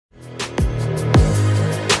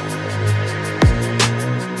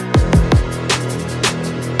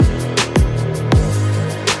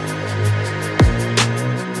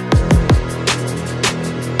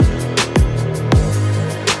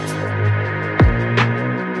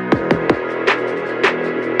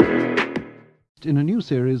in a new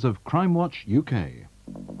series of Crimewatch UK.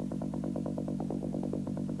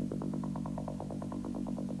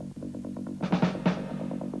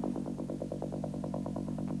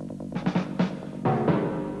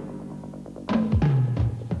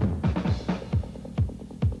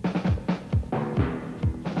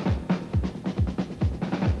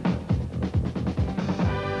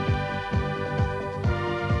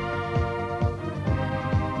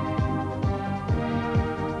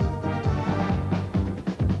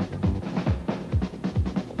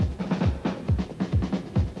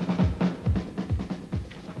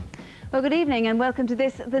 Well, good evening and welcome to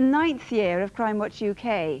this, the 9th year of Crimewatch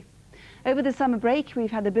UK. Over the summer break,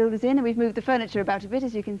 we've had the builders in and we've moved the furniture about a bit,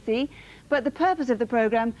 as you can see, but the purpose of the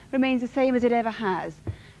programme remains the same as it ever has,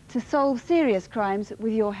 to solve serious crimes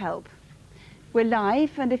with your help. We're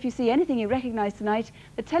live, and if you see anything you recognise tonight,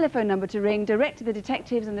 the telephone number to ring direct to the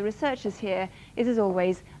detectives and the researchers here is, as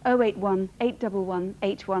always, 081 811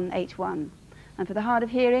 8181. And for the hard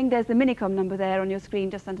of hearing, there's the Minicom number there on your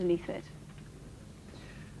screen just underneath it.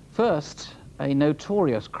 First, a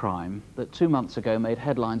notorious crime that 2 months ago made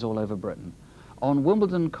headlines all over Britain. On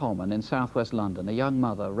Wimbledon Common in southwest London, a young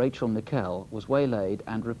mother, Rachel Nickell, was waylaid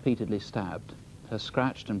and repeatedly stabbed. Her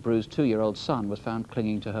scratched and bruised 2-year-old son was found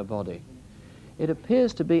clinging to her body. It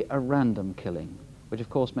appears to be a random killing, which of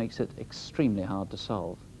course makes it extremely hard to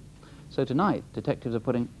solve. So tonight, detectives are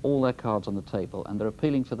putting all their cards on the table and they're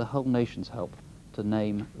appealing for the whole nation's help to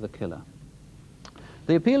name the killer.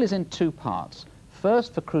 The appeal is in 2 parts.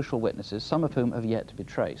 First, for crucial witnesses, some of whom have yet to be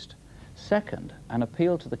traced. Second, an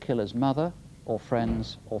appeal to the killer's mother, or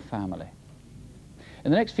friends, or family.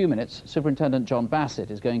 In the next few minutes, Superintendent John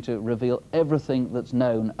Bassett is going to reveal everything that's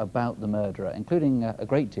known about the murderer, including a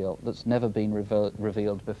great deal that's never been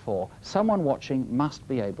revealed before. Someone watching must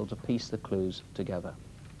be able to piece the clues together.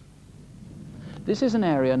 This is an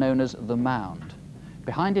area known as the Mound.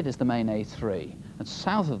 Behind it is the main A3. And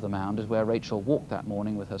south of the Mound is where Rachel walked that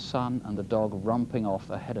morning with her son and the dog romping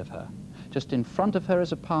off ahead of her. Just in front of her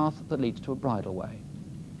is a path that leads to a bridleway.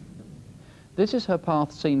 This is her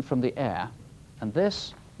path seen from the air, and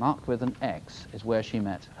this, marked with an X, is where she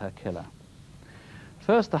met her killer.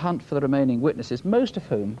 First, the hunt for the remaining witnesses, most of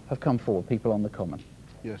whom have come forward, people on the common.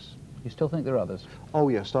 Yes. You still think there are others? Oh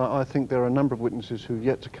yes, I think there are a number of witnesses who have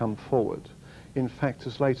yet to come forward. In fact,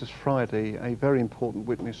 as late as Friday, a very important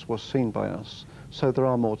witness was seen by us, so there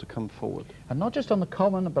are more to come forward. And not just on the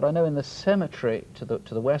common, but I know in the cemetery to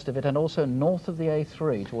the west of it, and also north of the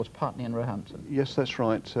A3 towards Putney and Roehampton. Yes, that's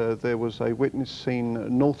right. There was a witness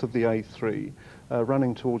seen north of the A3,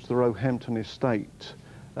 running towards the Roehampton estate.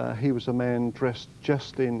 He was a man dressed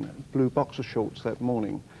just in blue boxer shorts that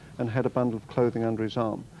morning and had a bundle of clothing under his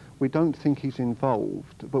arm. We don't think he's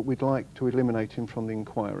involved, but we'd like to eliminate him from the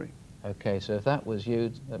inquiry. Okay, so if that was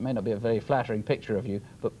you, that may not be a very flattering picture of you,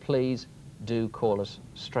 but please do call us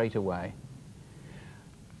straight away.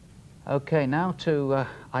 Okay, now to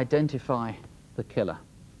identify the killer.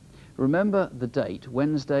 Remember the date,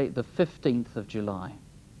 Wednesday the 15th of July.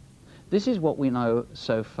 This is what we know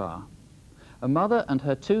so far. A mother and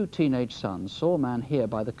her 2 teenage sons saw a man here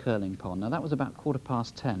by the curling pond. Now that was about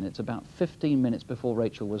 10:15. It's about 15 minutes before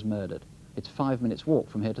Rachel was murdered. It's 5 minutes walk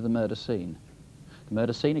from here to the murder scene. The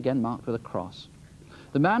murder scene again marked with a cross.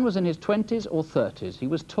 The man was in his 20s or 30s. He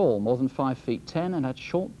was tall, more than 5 feet 10, and had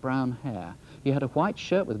short brown hair. He had a white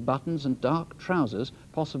shirt with buttons and dark trousers,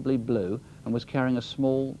 possibly blue, and was carrying a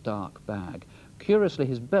small dark bag. Curiously,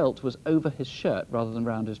 his belt was over his shirt rather than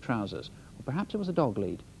round his trousers. Or perhaps it was a dog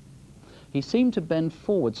lead. He seemed to bend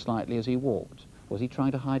forward slightly as he walked. Was he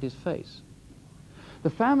trying to hide his face? The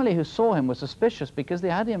family who saw him were suspicious because they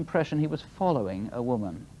had the impression he was following a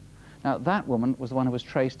woman. Now, that woman was the one who was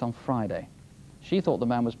traced on Friday. She thought the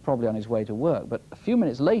man was probably on his way to work, but a few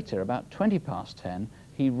minutes later, about 10:20,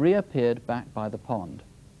 he reappeared back by the pond.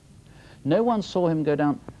 No one saw him go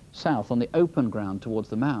down south on the open ground towards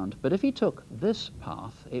the Mound, but if he took this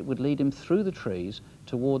path, it would lead him through the trees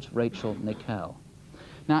towards Rachel Nickell.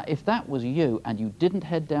 Now, if that was you and you didn't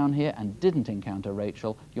head down here and didn't encounter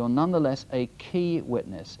Rachel, you're nonetheless a key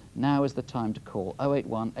witness. Now is the time to call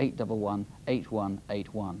 081 811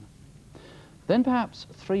 8181. Then perhaps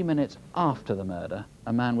 3 minutes after the murder,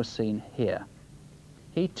 a man was seen here.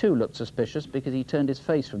 He too looked suspicious because he turned his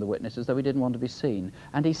face from the witness as though he didn't want to be seen,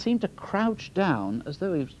 and he seemed to crouch down as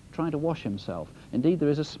though he was trying to wash himself. Indeed, there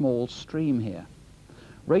is a small stream here.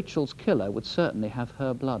 Rachel's killer would certainly have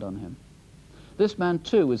her blood on him. This man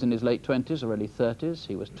too was in his late 20s or early 30s.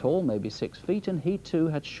 He was tall, maybe 6 feet, and he too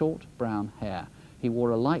had short brown hair. He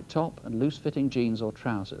wore a light top and loose-fitting jeans or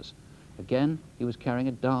trousers. Again, he was carrying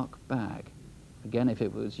a dark bag. Again, if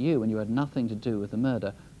it was you and you had nothing to do with the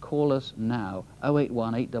murder, call us now,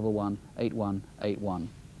 081 811 8181.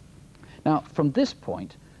 Now, from this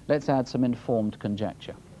point, let's add some informed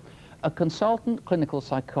conjecture. A consultant clinical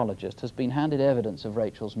psychologist has been handed evidence of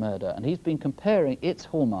Rachel's murder, and he's been comparing its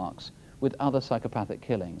hallmarks with other psychopathic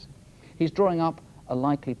killings. He's drawing up a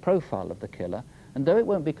likely profile of the killer, and though it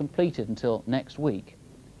won't be completed until next week,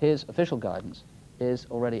 his official guidance is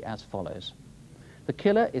already as follows. The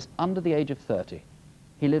killer is under the age of 30.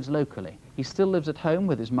 He lives locally. He still lives at home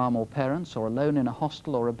with his mum or parents, or alone in a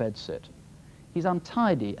hostel or a bedsit. He's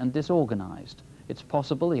untidy and disorganized. It's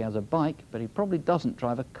possible he has a bike, but he probably doesn't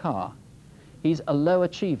drive a car. He's a low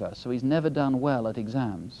achiever, so he's never done well at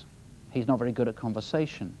exams. He's not very good at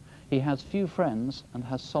conversation. He has few friends and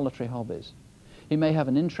has solitary hobbies. He may have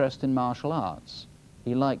an interest in martial arts.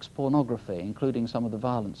 He likes pornography, including some of the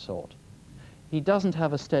violent sort. He doesn't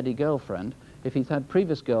have a steady girlfriend. If he's had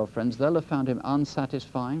previous girlfriends, they'll have found him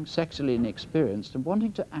unsatisfying, sexually inexperienced, and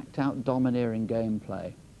wanting to act out domineering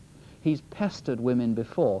gameplay. He's pestered women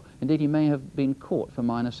before. Indeed, he may have been caught for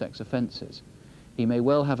minor sex offences. He may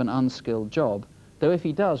well have an unskilled job, though if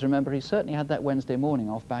he does, remember, he certainly had that Wednesday morning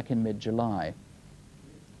off back in mid-July.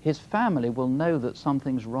 His family will know that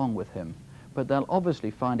something's wrong with him, but they'll obviously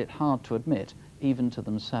find it hard to admit, even to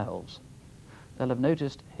themselves. They'll have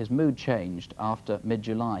noticed his mood changed after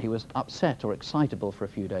mid-July. He was upset or excitable for a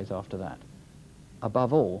few days after that.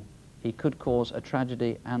 Above all, he could cause a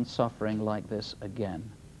tragedy and suffering like this again.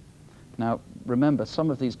 Now, remember, some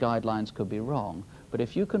of these guidelines could be wrong, but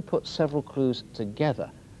if you can put several clues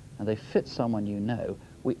together and they fit someone you know,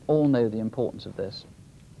 we all know the importance of this.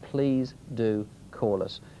 Please do call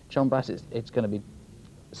us. John Bassett, it's going to be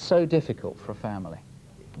so difficult for a family,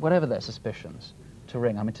 whatever their suspicions, to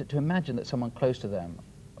ring. I mean, to imagine that someone close to them,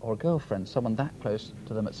 or a girlfriend, someone that close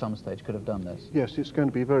to them at some stage could have done this. Yes, it's going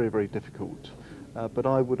to be very, very difficult. But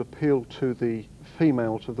I would appeal to the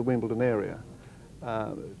females of the Wimbledon area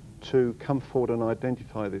to come forward and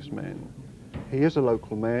identify this man. He is a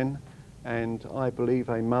local man, and I believe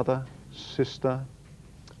a mother, sister,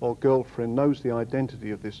 or girlfriend knows the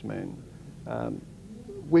identity of this man.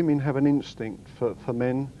 Women have an instinct for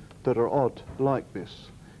men that are odd like this.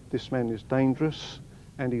 This man is dangerous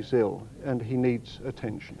and he's ill and he needs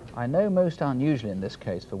attention. I know most unusually in this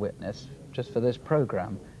case for witness, just for this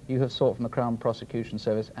programme, you have sought from the Crown Prosecution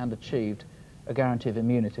Service and achieved a guarantee of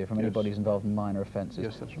immunity from anybody who's involved in minor offences.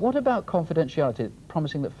 Yes, that's right. What about confidentiality,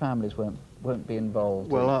 promising that families won't be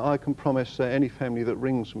involved? Well, I can promise any family that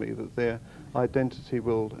rings me that their identity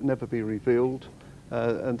will never be revealed,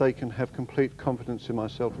 and they can have complete confidence in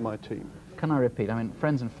myself and my team. Can I repeat? I mean,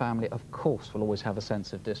 friends and family, of course, will always have a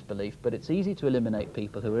sense of disbelief, but it's easy to eliminate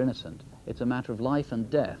people who are innocent. It's a matter of life and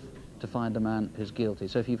death to find a man who's guilty.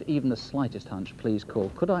 So if you've even the slightest hunch, please call.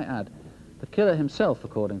 Could I add, the killer himself,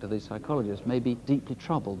 according to these psychologists, may be deeply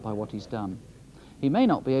troubled by what he's done. He may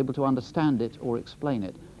not be able to understand it or explain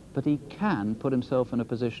it, but he can put himself in a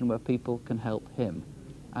position where people can help him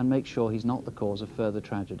and make sure he's not the cause of further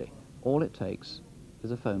tragedy. All it takes is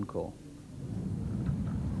a phone call.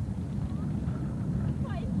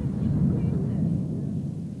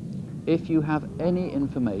 If you have any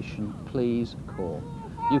information, please call.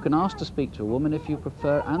 You can ask to speak to a woman if you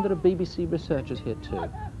prefer, and there are BBC researchers here too.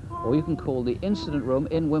 Or you can call the incident room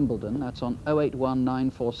in Wimbledon, that's on 081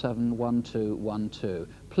 947 1212.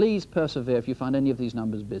 Please persevere if you find any of these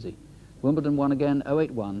numbers busy. Wimbledon 1 again,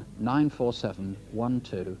 081 947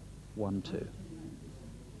 1212.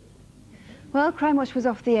 Well, Crimewatch was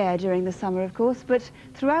off the air during the summer, of course, but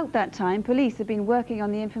throughout that time, police have been working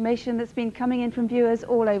on the information that's been coming in from viewers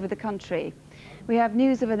all over the country. We have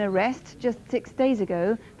news of an arrest just 6 days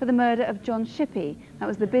ago for the murder of John Shippey. That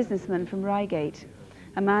was the businessman from Reigate.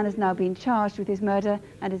 A man has now been charged with his murder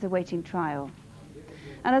and is awaiting trial.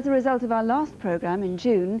 And as a result of our last programme in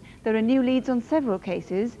June, there are new leads on several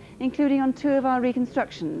cases, including on 2 of our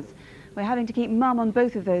reconstructions. We're having to keep mum on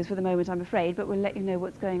both of those for the moment, I'm afraid, but we'll let you know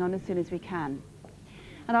what's going on as soon as we can.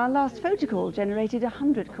 And our last photo call generated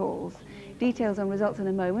 100 calls. Details on results in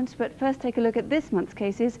a moment, but first take a look at this month's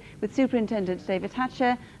cases with Superintendent David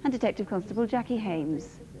Hatcher and Detective Constable Jackie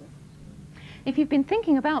Hames. If you've been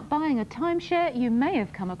thinking about buying a timeshare, you may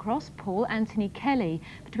have come across Paul Anthony Kelly.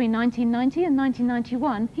 Between 1990 and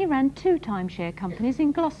 1991, he ran 2 timeshare companies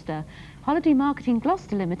in Gloucester, Holiday Marketing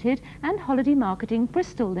Gloucester Limited and Holiday Marketing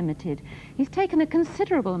Bristol Limited. He's taken a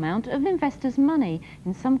considerable amount of investors' money,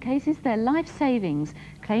 in some cases their life savings,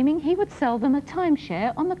 claiming he would sell them a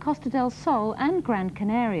timeshare on the Costa del Sol and Gran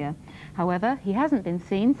Canaria. However, he hasn't been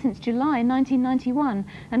seen since July 1991,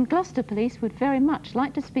 and Gloucester Police would very much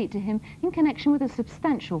like to speak to him in connection with a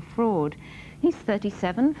substantial fraud. He's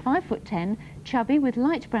 37, 5'10", chubby with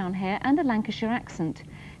light brown hair and a Lancashire accent.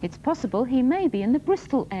 It's possible he may be in the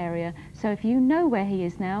Bristol area, so if you know where he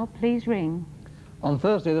is now, please ring. On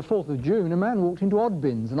Thursday, the 4th of June, a man walked into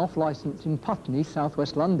Oddbins, an off-licence in Putney,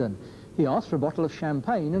 south-west London. He asked for a bottle of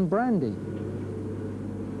champagne and brandy.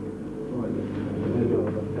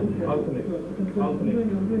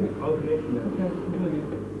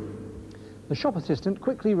 The shop assistant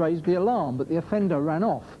quickly raised the alarm, but the offender ran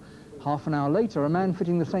off. Half an hour later, a man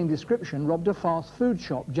fitting the same description robbed a fast food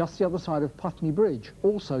shop just the other side of Putney Bridge,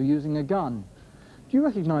 also using a gun. Do you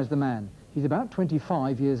recognise the man? He's about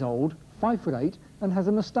 25 years old, 5'8", and has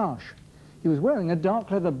a moustache. He was wearing a dark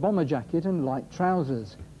leather bomber jacket and light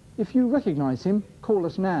trousers. If you recognise him, call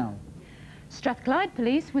us now. Strathclyde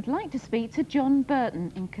Police would like to speak to John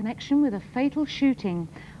Burton in connection with a fatal shooting.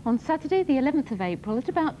 On Saturday, the 11th of April, at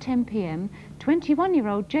about 10 p.m,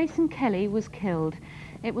 21-year-old Jason Kelly was killed.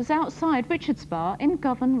 It was outside Richard's Bar in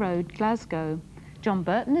Govan Road, Glasgow. John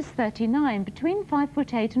Burton is 39, between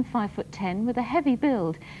 5'8" and 5'10", with a heavy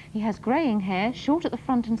build. He has greying hair, short at the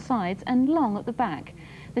front and sides and long at the back.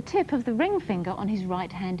 The tip of the ring finger on his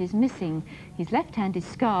right hand is missing. His left hand is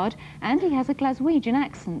scarred and he has a Glaswegian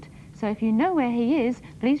accent. So if you know where he is,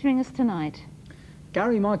 please ring us tonight.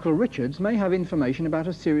 Gary Michael Richards may have information about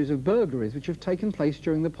a series of burglaries which have taken place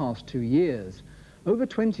during the past 2 years. Over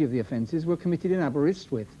 20 of the offences were committed in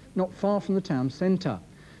Aberystwyth, not far from the town centre.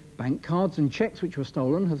 Bank cards and cheques which were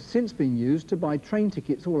stolen have since been used to buy train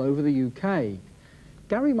tickets all over the UK.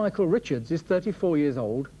 Gary Michael Richards is 34 years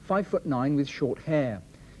old, 5'9" with short hair.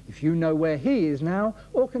 If you know where he is now,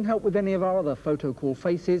 or can help with any of our other photo call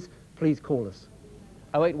faces, please call us.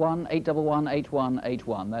 081 811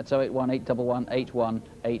 8181. That's 081 811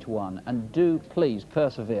 8181. And do please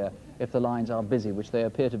persevere if the lines are busy, which they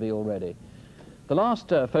appear to be already. The last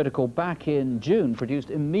photo call back in June produced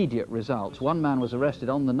immediate results. One man was arrested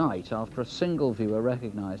on the night after a single viewer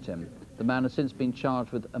recognised him. The man has since been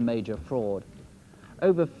charged with a major fraud.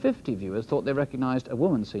 Over 50 viewers thought they recognised a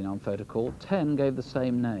woman seen on photo call. 10 gave the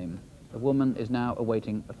same name. The woman is now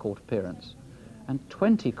awaiting a court appearance. And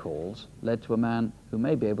 20 calls led to a man who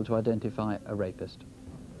may be able to identify a rapist.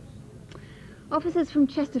 Officers from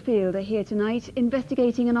Chesterfield are here tonight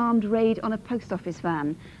investigating an armed raid on a post office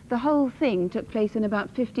van. The whole thing took place in about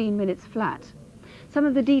 15 minutes flat. Some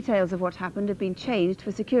of the details of what happened have been changed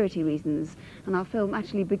for security reasons, and our film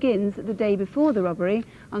actually begins the day before the robbery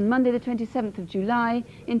on Monday the 27th of July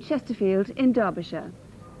in Chesterfield in Derbyshire.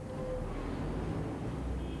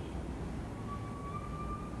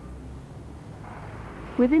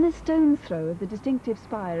 Within a stone's throw of the distinctive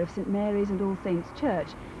spire of St Mary's and All Saints Church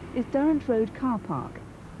is Durrant Road car park,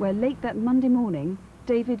 where late that Monday morning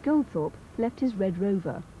David Goldthorpe left his Red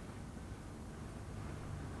Rover.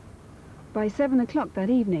 By 7 o'clock that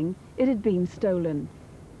evening it had been stolen.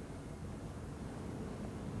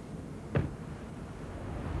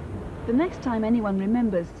 The next time anyone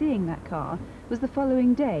remembers seeing that car was the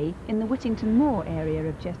following day in the Whittington Moor area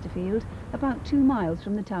of Chesterfield, about 2 miles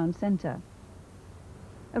from the town centre.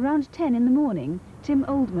 Around 10 in the morning, Tim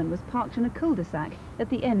Oldman was parked in a cul-de-sac at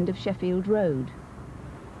the end of Sheffield Road.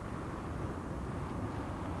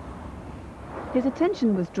 His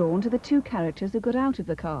attention was drawn to the 2 characters who got out of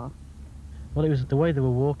the car. Well, it was the way they were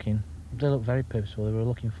walking. They looked very purposeful. They were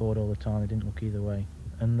looking forward all the time. They didn't look either way.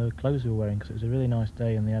 And the clothes they were wearing, because it was a really nice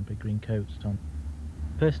day and they had big green coats on.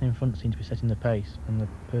 The person in front seemed to be setting the pace, and the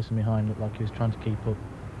person behind looked like he was trying to keep up.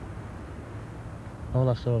 All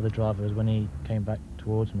I saw of the driver was when he came back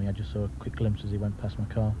towards me, I just saw a quick glimpse as he went past my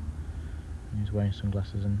car. And he was wearing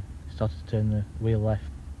sunglasses and he started to turn the wheel left.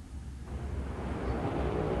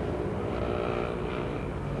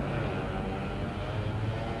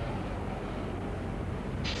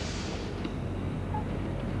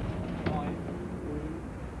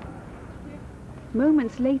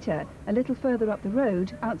 Moments later, a little further up the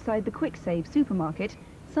road, outside the Quick Save supermarket,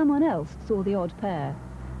 someone else saw the odd pair.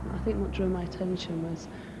 I think what drew my attention was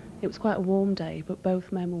it was quite a warm day, but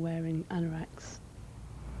both men were wearing anoraks.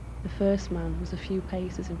 The first man was a few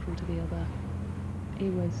paces in front of the other. He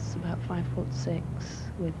was about 5'6"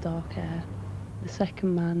 with dark hair. The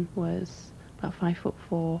second man was about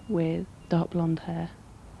 5'4" with dark blonde hair,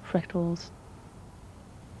 freckles.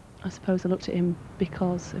 I suppose I looked at him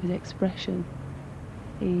because of his expression.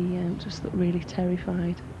 He just looked really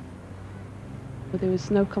terrified. But there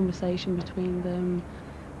was no conversation between them.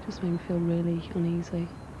 Just made me feel really uneasy.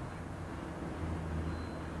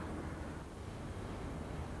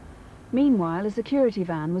 Meanwhile, a security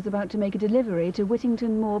van was about to make a delivery to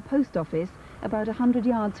Whittington Moor Post Office about 100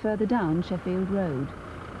 yards further down Sheffield Road.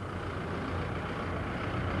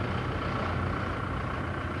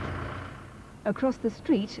 Across the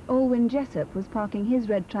street, Alwyn Jessup was parking his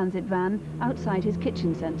red transit van outside his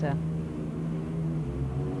kitchen centre.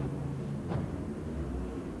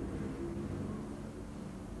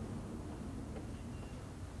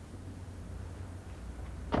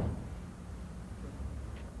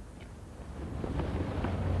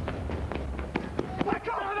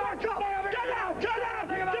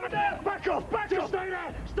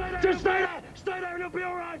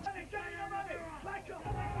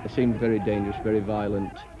 It seemed very dangerous, very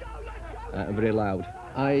violent, and very loud.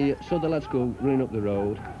 I saw the lads go running up the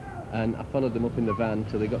road, and I followed them up in the van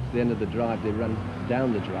till they got to the end of the drive. They ran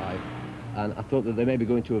down the drive, and I thought that they may be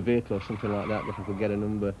going to a vehicle or something like that, if I could get a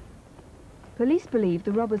number. Police believe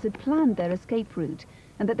the robbers had planned their escape route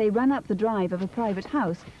and that they ran up the drive of a private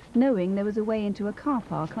house, knowing there was a way into a car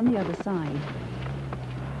park on the other side.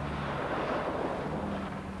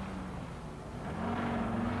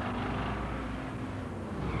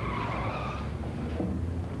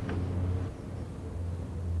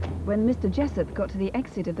 When Mr. Jessup got to the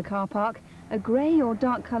exit of the car park, a grey or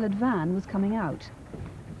dark-coloured van was coming out.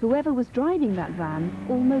 Whoever was driving that van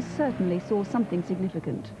almost certainly saw something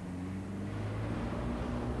significant.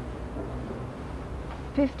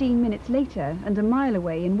 15 minutes later, and a mile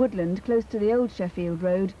away in woodland close to the old Sheffield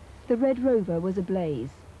road, the Red Rover was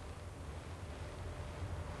ablaze.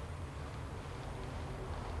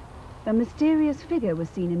 A mysterious figure was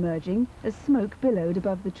seen emerging as smoke billowed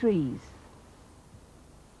above the trees.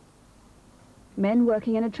 Men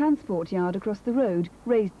working in a transport yard across the road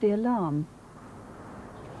raised the alarm.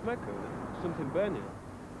 Smoke, something burning.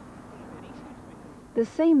 The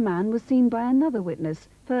same man was seen by another witness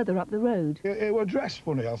further up the road. It was dressed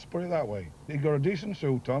funny, I'll put it that way. He'd got a decent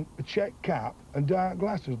suit on, a check cap and dark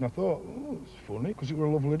glasses, and I thought, oh, it's funny, because it was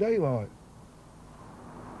a lovely day, like.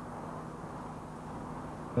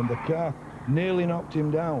 And the car nearly knocked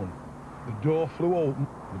him down. The door flew open,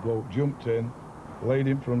 the bloke jumped in, laid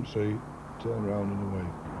in front seat, turned round and away.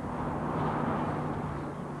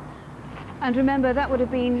 And remember, that would have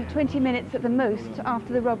been 20 minutes at the most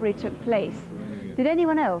after the robbery took place. Did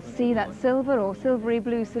anyone else see that silver or silvery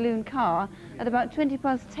blue saloon car at about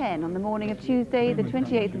 10:20 on the morning of Tuesday, the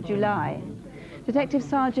 28th of July? Detective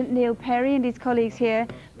Sergeant Neil Perry and his colleagues here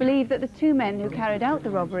believe that the two men who carried out the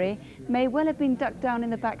robbery may well have been ducked down in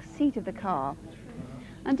the back seat of the car.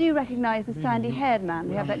 And do you recognise the sandy-haired man?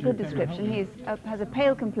 We have that good description. He has a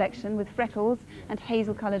pale complexion with freckles and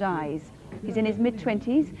hazel-coloured eyes. He's in his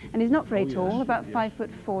mid-20s and he's not very tall, about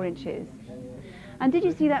 5'4". And did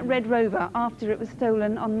you see that Red Rover after it was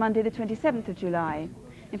stolen on Monday the 27th of July?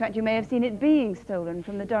 In fact, you may have seen it being stolen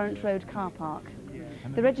from the Durrant Road car park.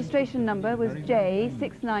 The registration number was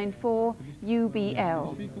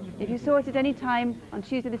J694UBL. If you saw it at any time on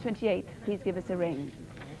Tuesday the 28th, please give us a ring.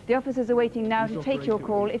 The officers are waiting now to take your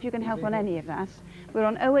call if you can help on any of that. We're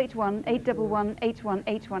on 081 811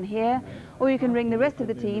 8181 here, or you can ring the rest of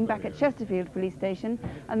the team back at Chesterfield Police Station,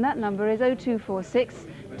 and that number is 0246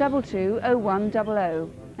 220100.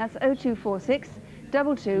 That's 0246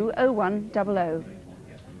 220100.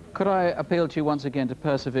 Could I appeal to you once again to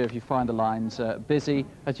persevere if you find the lines busy?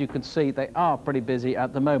 As you can see, they are pretty busy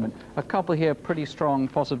at the moment. A couple here, pretty strong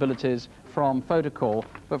possibilities from photocall,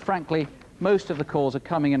 but frankly, most of the calls are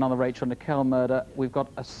coming in on the Rachel Nickell murder. We've got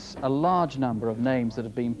a large number of names that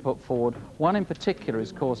have been put forward. One in particular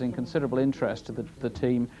is causing considerable interest to the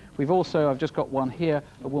team. We've also, I've just got one here,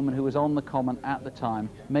 a woman who was on the common at the time,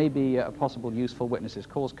 maybe a possible useful witnesses.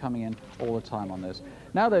 Calls coming in all the time on this.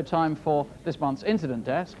 Now, though, time for this month's Incident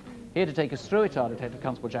Desk. Here to take us through it are Detective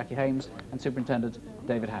Constable Jackie Hames and Superintendent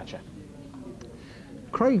David Hatcher.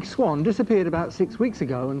 Craig Swan disappeared about 6 weeks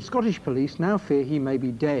ago, and Scottish police now fear he may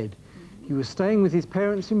be dead. He was staying with his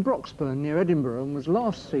parents in Broxburn near Edinburgh and was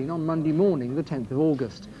last seen on Monday morning, the 10th of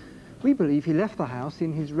August. We believe he left the house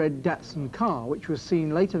in his red Datsun car, which was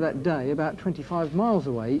seen later that day about 25 miles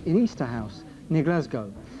away in Easterhouse, near Glasgow.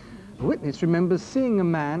 A witness remembers seeing a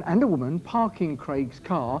man and a woman parking Craig's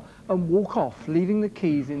car and walk off, leaving the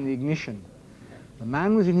keys in the ignition. The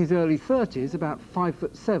man was in his early 30s, about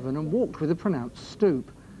 5'7", and walked with a pronounced stoop.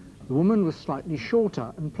 The woman was slightly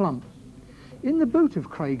shorter and plump. In the boot of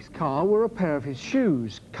Craig's car were a pair of his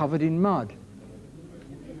shoes, covered in mud.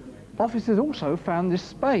 Officers also found this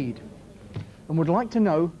spade and would like to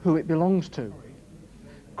know who it belongs to.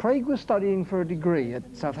 Craig was studying for a degree at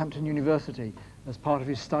Southampton University. As part of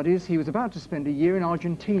his studies, he was about to spend a year in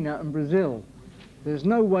Argentina and Brazil. There's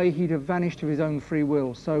no way he'd have vanished of his own free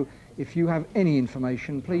will, so if you have any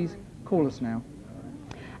information, please call us now.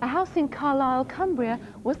 A house in Carlisle, Cumbria,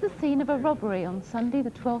 was the scene of a robbery on Sunday, the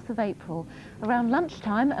 12th of April. Around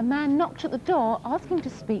lunchtime, a man knocked at the door asking to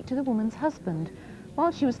speak to the woman's husband.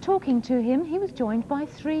 While she was talking to him, he was joined by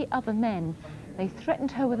 3 other men. They threatened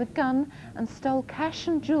her with a gun and stole cash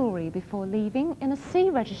and jewellery before leaving in a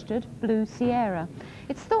C-registered blue Sierra.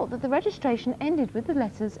 It's thought that the registration ended with the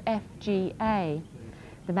letters FGA.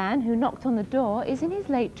 The man who knocked on the door is in his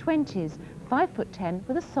late 20s, 5'10",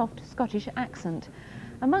 with a soft Scottish accent.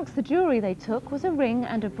 Amongst the jewellery they took was a ring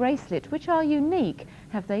and a bracelet, which are unique.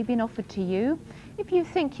 Have they been offered to you? If you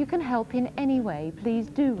think you can help in any way, please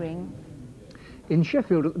do ring. In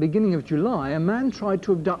Sheffield at the beginning of July, a man tried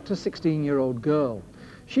to abduct a 16-year-old girl.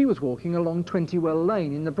 She was walking along 20well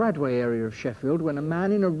Lane in the Bradway area of Sheffield when a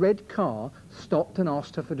man in a red car stopped and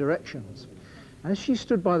asked her for directions. As she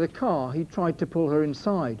stood by the car, he tried to pull her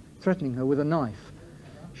inside, threatening her with a knife.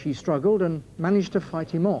 She struggled and managed to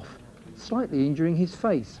fight him off, slightly injuring his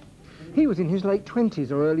face. He was in his late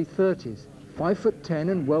 20s or early 30s,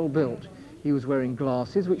 5'10" and well built. He was wearing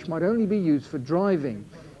glasses which might only be used for driving.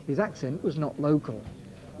 His accent was not local.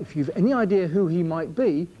 If you've any idea who he might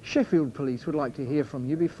be, Sheffield police would like to hear from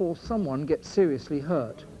you before someone gets seriously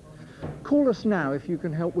hurt. Call us now if you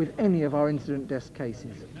can help with any of our incident desk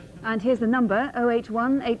cases. And here's the number,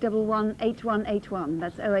 081 811 8181.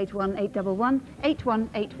 That's 081 811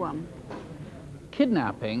 8181.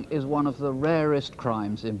 Kidnapping is one of the rarest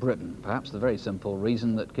crimes in Britain, perhaps the very simple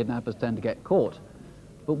reason that kidnappers tend to get caught.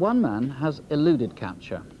 But one man has eluded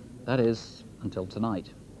capture, that is, until tonight.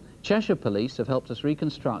 Cheshire police have helped us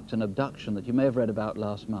reconstruct an abduction that you may have read about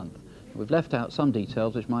last month. We've left out some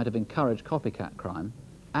details which might have encouraged copycat crime.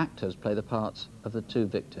 Actors play the parts of the 2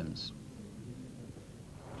 victims.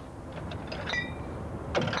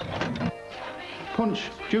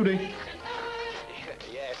 Punch, Judy.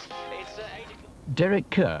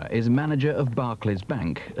 Derek Kerr is manager of Barclays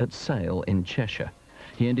Bank at Sale in Cheshire.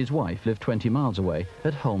 He and his wife live 20 miles away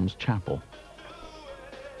at Holmes Chapel.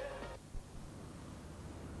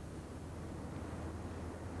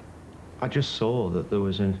 I just saw that there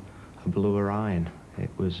was a blue Orion.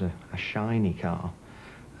 It was a shiny car,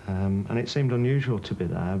 and it seemed unusual to be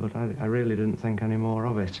there, but I really didn't think any more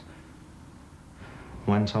of it.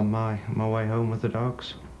 Went on my way home with the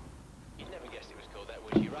dogs. You'd never guessed it was called that,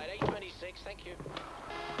 would you? Right, 826, thank you.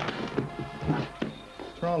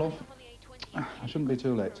 Right, love. I shouldn't be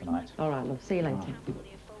too late tonight. All right, love. See you later.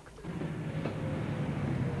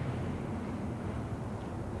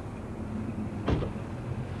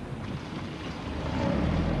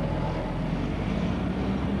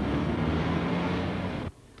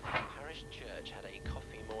 Parish Church had a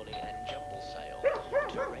coffee morning and jumble sale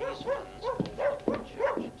to raise funds for the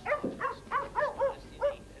church.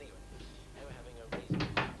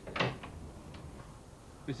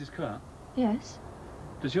 Mrs. Kerr? Yes?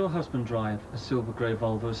 Does your husband drive a silver grey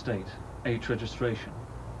Volvo Estate, H registration?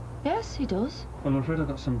 Yes, he does. Well, I'm afraid I've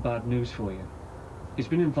got some bad news for you. He's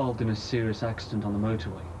been involved in a serious accident on the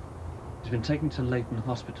motorway. He's been taken to Leighton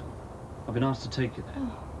Hospital. I've been asked to take you there.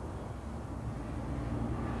 Oh.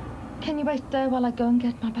 Can you wait there while I go and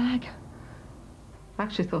get my bag? I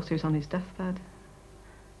actually thought he was on his deathbed.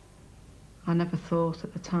 I never thought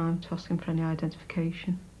at the time to ask him for any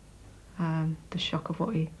identification. The shock of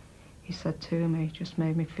what he said to me just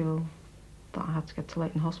made me feel that I had to get to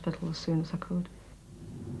Leighton Hospital as soon as I could.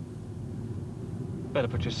 Better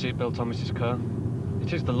put your seatbelt on, Mrs. Kerr.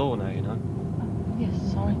 It is the law now, you know.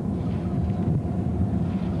 Yes, sorry.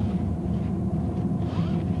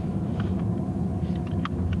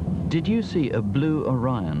 Did you see a blue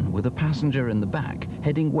Orion with a passenger in the back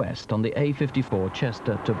heading west on the A54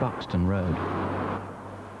 Chester to Buxton Road?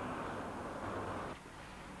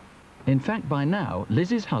 In fact, by now,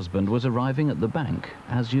 Lizzie's husband was arriving at the bank,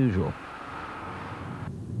 as usual.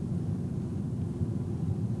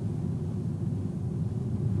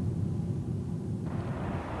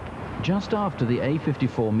 Just after the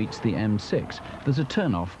A54 meets the M6, there's a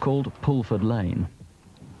turn-off called Pulford Lane.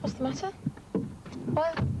 What's the matter?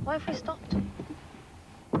 Why have we stopped?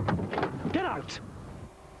 Get out!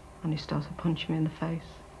 And he started punching me in the face,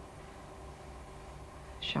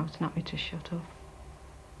 shouting at me to shut up.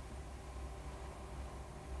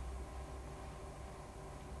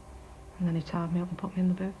 And then he tied me up and put me in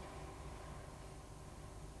the boot.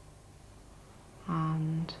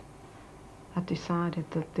 And I decided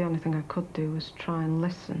that the only thing I could do was try and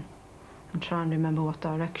listen and try and remember what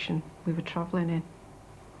direction we were travelling in.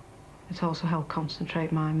 It also helped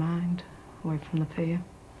concentrate my mind away from the pier.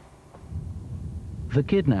 The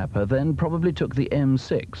kidnapper then probably took the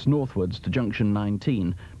M6 northwards to junction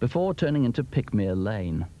 19 before turning into Pickmere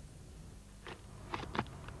Lane.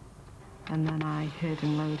 And then I heard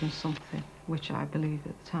him loading something, which I believed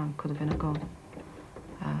at the time could have been a gun.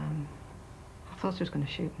 I thought he was going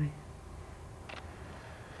to shoot me.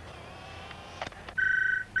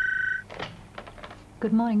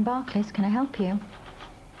 Good morning, Barclays. Can I help you?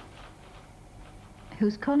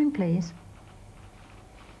 Who's calling, please?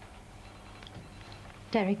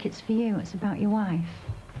 Derek, it's for you. It's about your wife.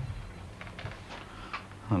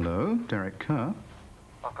 Hello, Derek Kerr.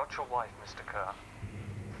 I've got your wife, Mr. Kerr.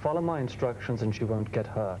 Follow my instructions and she won't get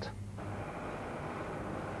hurt.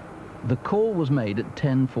 The call was made at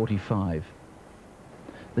 10:45.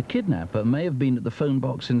 The kidnapper may have been at the phone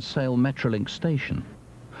box in Sale Metrolink station.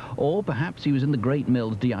 Or perhaps he was in the Great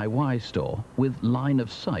Mills DIY store with line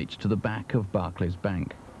of sight to the back of Barclays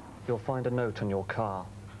Bank. You'll find a note on your car.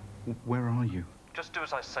 Where are you? Just do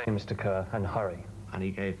as I say, Mr. Kerr, and hurry. And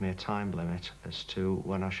he gave me a time limit as to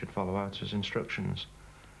when I should follow out his instructions,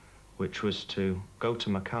 which was to go to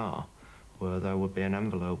my car, where there would be an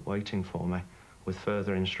envelope waiting for me with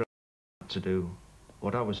further instructions to do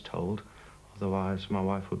what I was told, otherwise my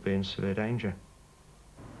wife would be in severe danger.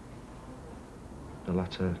 The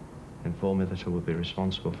letter informed me that I would be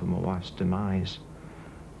responsible for my wife's demise.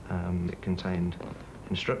 It contained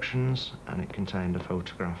instructions and it contained a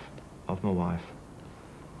photograph of my wife,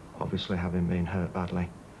 obviously having been hurt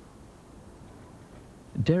badly.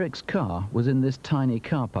 Derek's car was in this tiny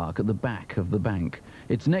car park at the back of the bank.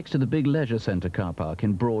 It's next to the big leisure centre car park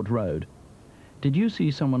in Broad Road. Did you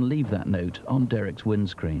see someone leave that note on Derek's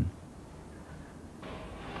windscreen?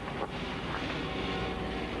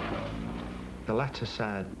 The letter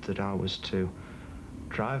said that I was to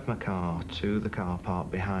drive my car to the car park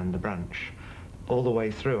behind the branch. All the way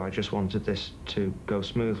through, I just wanted this to go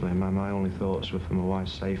smoothly. My only thoughts were for my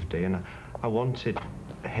wife's safety, and I wanted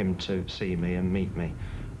him to see me and meet me.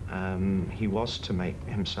 He was to make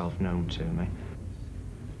himself known to me.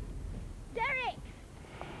 Derek!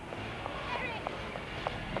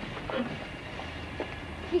 Derek!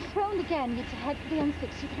 He's phoned again. You're to head for the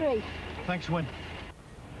M63. Thanks, Win.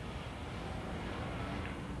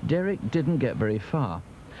 Derek didn't get very far.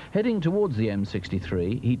 Heading towards the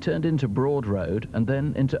M63, he turned into Broad Road and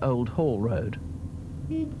then into Old Hall Road.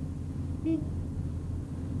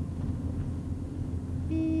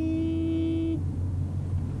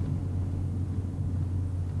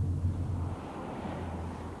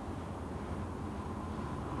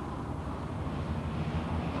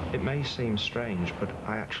 It may seem strange, but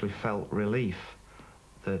I actually felt relief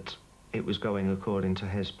that it was going according to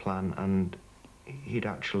his plan and he'd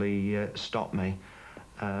actually stopped me.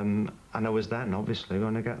 And I was then obviously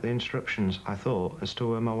going to get the instructions, I thought, as to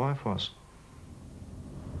where my wife was.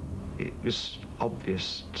 It was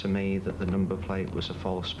obvious to me that the number plate was a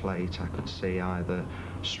false plate. I could see either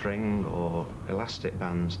string or elastic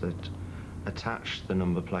bands that attached the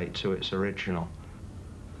number plate to its original.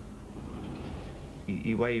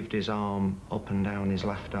 He waved his arm up and down, his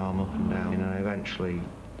left arm up and down, and I eventually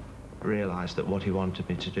realised that what he wanted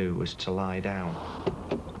me to do was to lie down.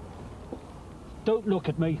 Don't look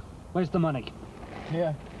at me. Where's the money?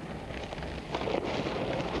 Yeah.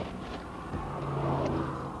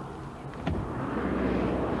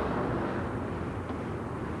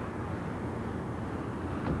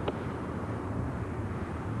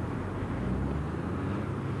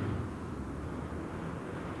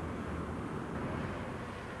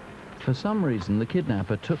 For some reason, the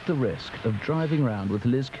kidnapper took the risk of driving round with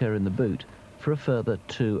Liz Kerr in the boot for a further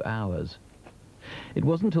 2 hours. It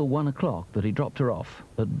wasn't until 1 o'clock that he dropped her off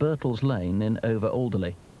at Birtles Lane in Over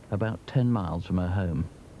Alderley, about 10 miles from her home.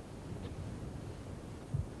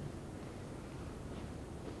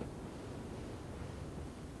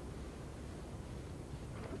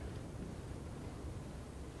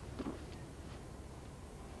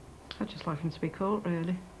 I'd just like him to be caught,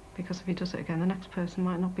 really, because if he does it again, the next person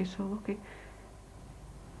might not be so lucky.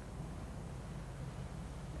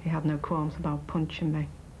 He had no qualms about punching me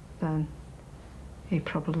then. He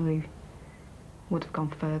probably would have gone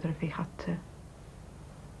further if he had to.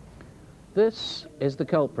 This is the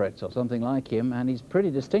culprit, or something like him, and he's pretty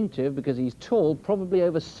distinctive because he's tall, probably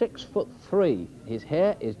over 6'3". His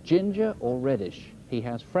hair is ginger or reddish. He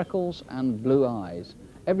has freckles and blue eyes.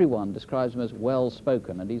 Everyone describes him as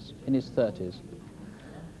well-spoken, and he's in his 30s.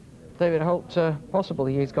 David Holt,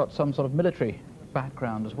 possibly he's got some sort of military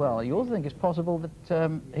background as well. You also think it's possible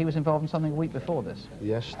that he was involved in something a week before this?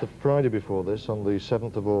 Yes, the Friday before this, on the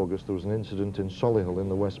 7th of August, there was an incident in Solihull in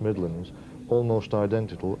the West Midlands, almost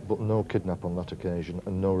identical, but no kidnap on that occasion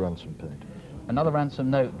and no ransom paid. Another ransom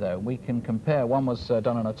note, though, we can compare. One was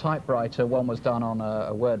done on a typewriter, one was done on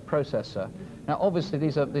a word processor. Now, obviously,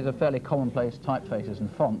 these are fairly commonplace typefaces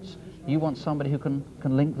and fonts. You want somebody who can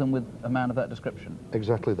link them with a man of that description?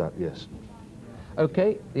 Exactly that, yes.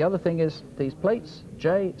 OK, the other thing is these plates,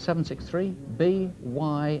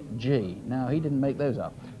 J763BYG. Now, he didn't make those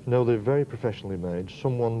up. No, they're very professionally made.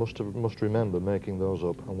 Someone must remember making those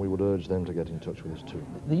up, and we would urge them to get in touch with us too.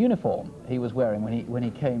 The uniform he was wearing when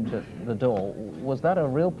he came to the door, was that a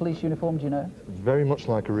real police uniform, do you know? Very much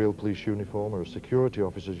like a real police uniform or a security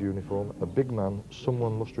officer's uniform. A big man,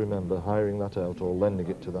 someone must remember hiring that out or lending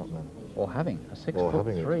it to that man. Or having a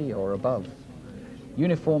 6'3" or above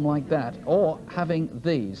uniform like that, or having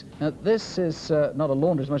these. Now, this is not a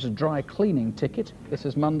laundry as much as a dry cleaning ticket. This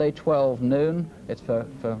is Monday, 12 noon. It's for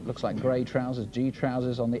looks like grey trousers, G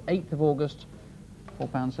trousers, on the 8th of August,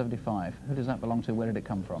 £4.75. Who does that belong to? Where did it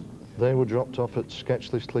come from? They were dropped off at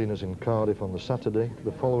Sketchlist Cleaners in Cardiff on the Saturday.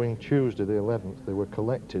 The following Tuesday, the 11th, they were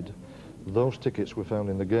collected. Those tickets were found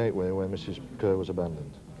in the gateway where Mrs. Kerr was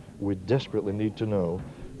abandoned. We desperately need to know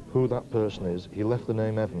who that person is. He left the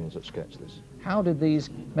name Evans at Sketchlist. How did these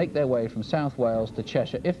make their way from South Wales to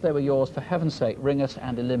Cheshire? If they were yours, for heaven's sake, ring us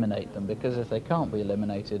and eliminate them, because if they can't be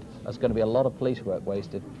eliminated, there's going to be a lot of police work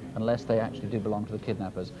wasted unless they actually do belong to the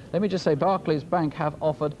kidnappers. Let me just say, Barclays Bank have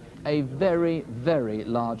offered a very, very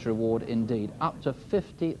large reward indeed, up to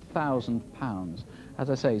 £50,000. As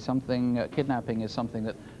I say, kidnapping is something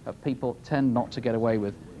that people tend not to get away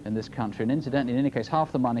with in this country. And incidentally, in any case,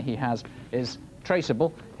 half the money he has is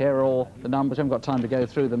traceable. Here are all the numbers. I haven't got time to go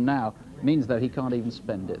through them now. It means, though, he can't even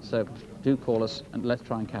spend it. So do call us and let's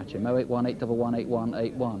try and catch him. 081 811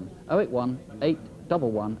 8181. 081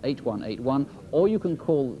 811 8181. Or you can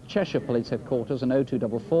call Cheshire Police Headquarters on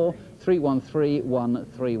 0244 313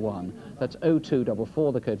 131. That's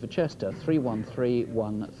 0244, the code for Chester, 313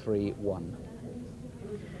 131.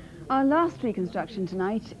 Our last reconstruction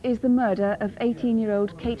tonight is the murder of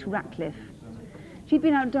 18-year-old Kate Rackliff. She'd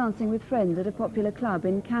been out dancing with friends at a popular club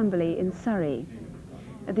in Camberley in Surrey.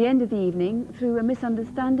 At the end of the evening, through a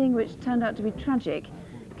misunderstanding which turned out to be tragic,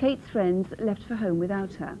 Kate's friends left for home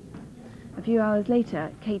without her. A few hours later,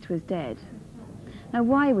 Kate was dead. Now,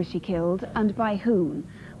 why was she killed, and by whom?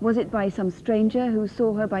 Was it by some stranger who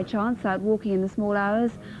saw her by chance out walking in the small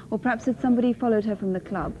hours, or perhaps had somebody followed her from the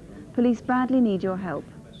club? Police badly need your help.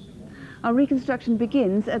 Our reconstruction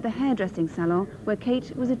begins at the hairdressing salon where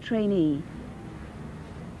Kate was a trainee.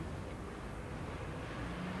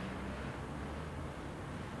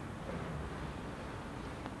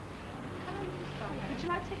 Would you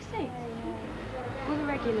like to take a seat? All the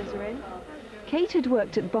regulars are in. Kate had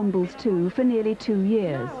worked at Bumble's too for nearly 2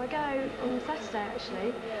 years. No, I go on Saturday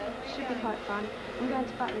actually. Should be quite fun. I'm going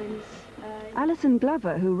to Butlins. Alison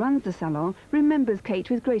Glover, who runs the salon, remembers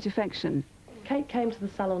Kate with great affection. Kate came to the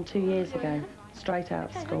salon 2 years ago, straight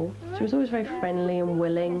out of school. She was always very friendly and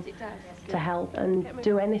willing to help and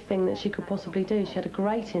do anything that she could possibly do. She had a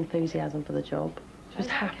great enthusiasm for the job. She was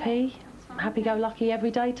happy-go-lucky,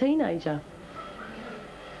 everyday teenager.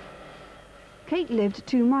 Kate lived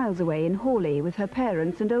 2 miles away in Hawley with her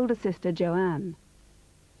parents and older sister Joanne.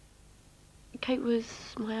 Kate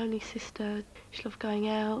was my only sister. She loved going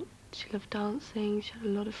out, she loved dancing, she had a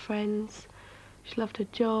lot of friends, she loved her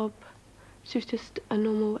job. She was just a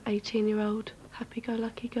normal 18-year-old,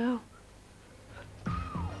 happy-go-lucky girl.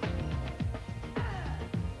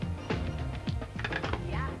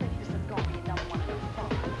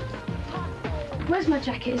 Where's my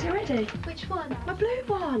jacket? Is it ready? Which one? My blue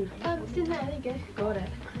one. It's in there, there you go. Got it.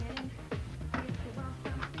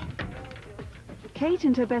 Kate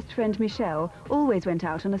and her best friend Michelle always went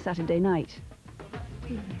out on a Saturday night.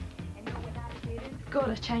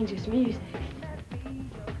 Gotta change this music.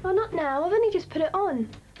 Oh, not now. I've only just put it on.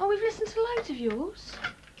 Oh, we've listened to loads of yours.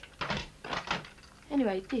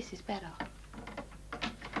 Anyway, this is better.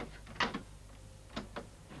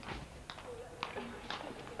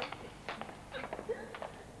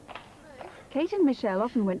 Kate and Michelle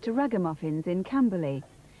often went to Ragamuffins in Camberley.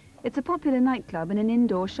 It's a popular nightclub and an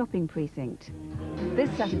indoor shopping precinct. This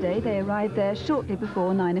Saturday, they arrived there shortly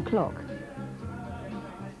before 9 o'clock.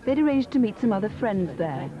 They'd arranged to meet some other friends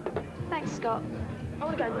there. Thanks, Scott. I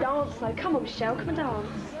want to go and dance, though. Come on, Michelle, come and dance.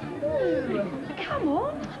 Come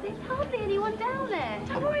on. There's hardly anyone down there.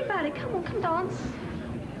 Don't worry about it. Come on, come dance.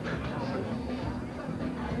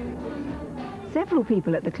 Several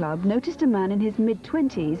people at the club noticed a man in his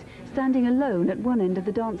mid-20s standing alone at one end of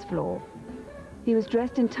the dance floor. He was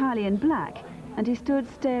dressed entirely in black, and he stood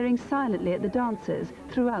staring silently at the dancers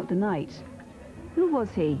throughout the night. Who was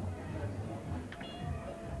he?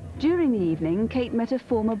 During the evening, Kate met a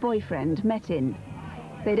former boyfriend, Metin.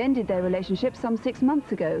 They'd ended their relationship some 6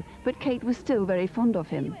 months ago, but Kate was still very fond of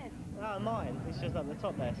him. Mine. It's just up the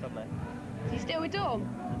top there somewhere. Is he still with Dom?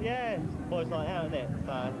 Yeah, boys like out, isn't it?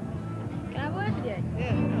 So... Can I have a word with you?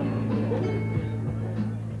 Yeah.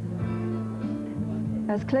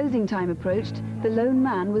 As closing time approached, the lone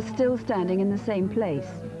man was still standing in the same place.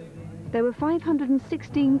 There were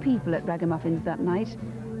 516 people at Ragamuffins that night.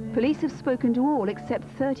 Police have spoken to all except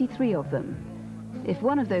 33 of them. If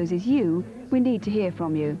one of those is you, we need to hear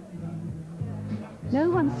from you. No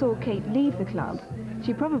one saw Kate leave the club.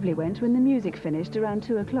 She probably went when the music finished around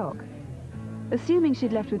 2 o'clock. Assuming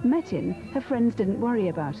she'd left with Metin, her friends didn't worry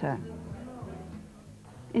about her.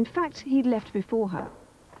 In fact, he'd left before her.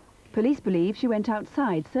 Police believe she went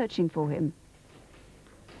outside searching for him.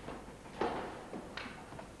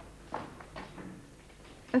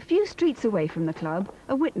 A few streets away from the club,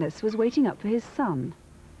 a witness was waiting up for his son.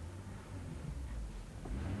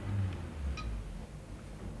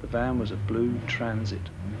 The van was a blue Transit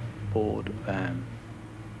board van.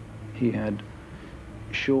 He had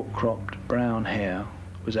short-cropped brown hair,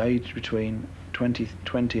 was aged between 20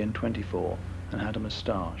 and 24, and had a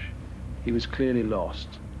moustache. He was clearly lost.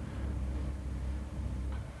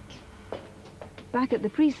 Back at the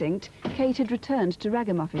precinct, Kate had returned to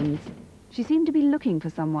Ragamuffins. She seemed to be looking for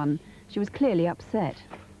someone. She was clearly upset.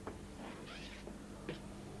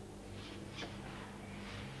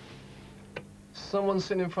 Someone's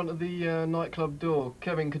sitting in front of the nightclub door.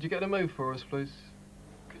 Kevin, could you get a move for us, please?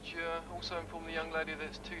 Could you also inform the young lady that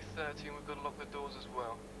it's 2:30 and we've got to lock the doors as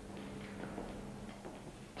well?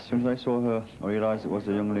 As soon as I saw her, I realised it was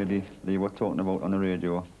the young lady they were talking about on the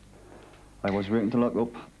radio. I was waiting to lock up,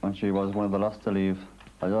 and she was one of the last to leave.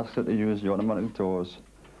 I asked her to use the automatic doors,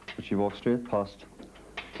 but she walked straight past.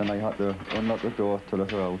 Then I had to unlock the door to let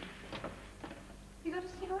her out. You got a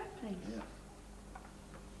cigarette, please?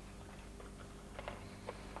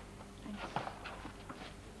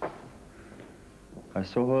 Yeah. I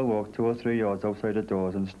saw her walk 2 or 3 yards outside the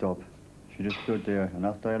doors and stop. She just stood there, and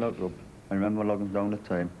after I locked up, I remember logging down the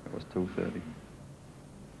time. It was 2:30.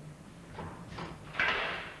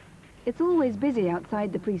 It's always busy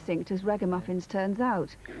outside the precinct as Ragamuffins turns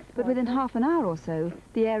out, but within half an hour or so,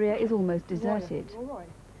 the area is almost deserted.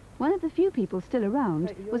 One of the few people still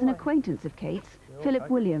around was an acquaintance of Kate's, Philip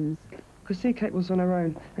Williams. I could see Kate was on her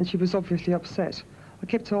own, and she was obviously upset. I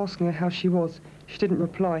kept asking her how she was. She didn't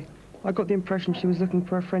reply. I got the impression she was looking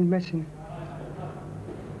for her friend Metin.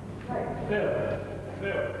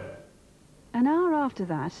 An hour after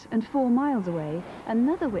that, and 4 miles away,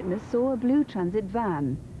 another witness saw a blue Transit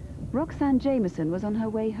van. Roxanne Jameson was on her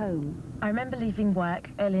way home. I remember leaving work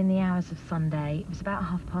early in the hours of Sunday. It was about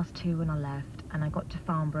 2:30 when I left, and I got to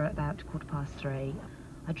Farnborough at about 3:15.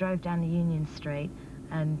 I drove down the Union Street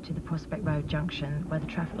and to the Prospect Road junction where the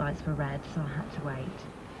traffic lights were red, so I had to wait.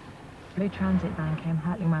 A blue Transit van came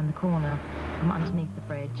hurtling round the corner from underneath the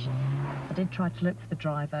bridge. I did try to look for the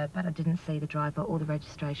driver, but I didn't see the driver or the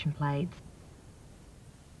registration plates.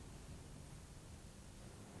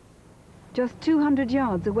 Just 200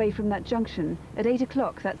 yards away from that junction, at 8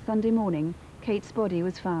 o'clock that Sunday morning, Kate's body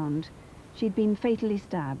was found. She'd been fatally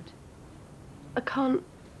stabbed. I can't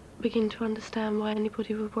begin to understand why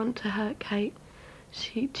anybody would want to hurt Kate.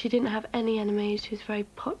 She didn't have any enemies. She was a very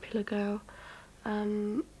popular girl.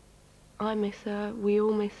 I miss her. We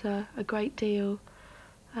all miss her a great deal.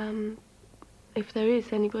 If there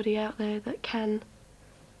is anybody out there that can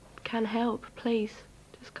help, please,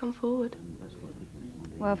 just come forward.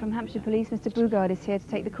 Well, from Hampshire Police, Mr. Brugard is here to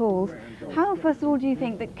take the calls. How, first of all, do you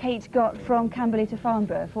think that Kate got from Camberley to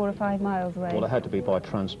Farnborough, 4 or 5 miles away? Well, it had to be by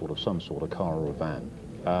transport of some sort, a car or a van.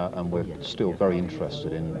 And we're still very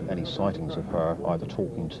interested in any sightings of her, either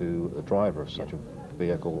talking to the driver of such a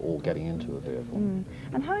vehicle or getting into a vehicle.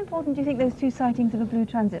 And how important do you think those 2 sightings of a blue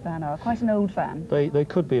Transit van are? Quite an old van. They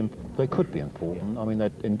could be important. I mean,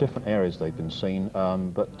 they're in different areas they've been seen,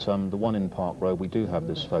 but the one in Park Road, we do have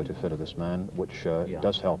this photo fit of this man, which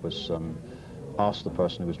does help us ask the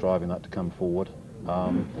person who was driving that to come forward.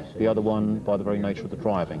 The other one, by the very nature of the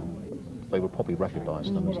driving, they would probably recognise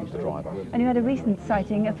them as the driver. And you had a recent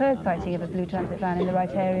sighting, a third sighting of a blue Transit van in the right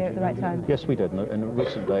area at the right time? Yes, we did. In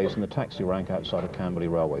recent days, in the taxi rank outside of Camberley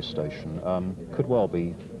railway station, could well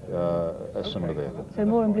be a similar vehicle. So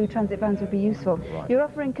more and blue Transit vans would be useful. Right. You're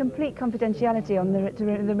offering complete confidentiality on the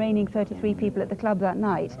remaining 33 people at the club that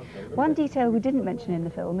night. One detail we didn't mention in the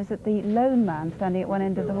film is that the lone man standing at one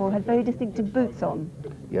end of the hall had very distinctive boots on.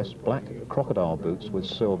 Yes, black crocodile boots with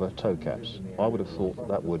silver toe caps. I would have thought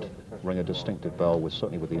that would ring a distinctive bell,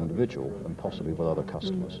 certainly with the individual and possibly with other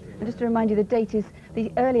customers. And just to remind you, the date is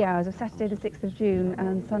the early hours of Saturday the 6th of June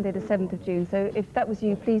and Sunday the 7th of June, so if that was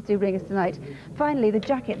you, please do ring us tonight. Finally, the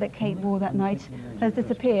jacket that Kate wore that night has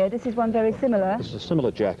disappeared. This is one very similar. This is a similar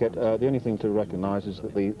jacket. The only thing to recognise is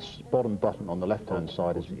that the bottom button on the left-hand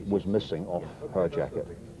side was missing off her jacket.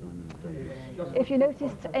 If you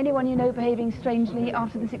noticed anyone you know behaving strangely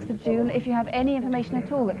after the 6th of June, if you have any information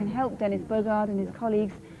at all that can help Dennis Bogard and his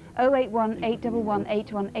colleagues, 081 811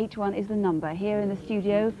 8181 is the number here in the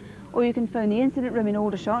studio, or you can phone the incident room in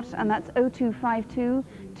Aldershot, and that's 0252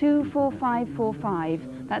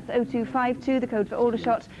 24545. That's 0252, the code for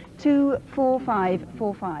Aldershot,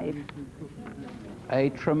 24545. A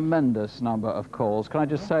tremendous number of calls. Can I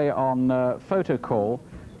just say on photo call,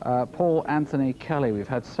 Paul Anthony Kelly, we've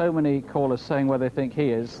had so many callers saying where they think he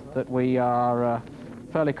is that we are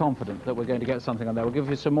fairly confident that we're going to get something on there. We'll give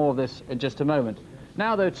you some more of this in just a moment.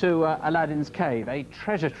 Now, though, to Aladdin's Cave, a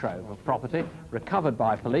treasure trove of property recovered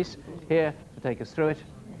by police. Here to take us through it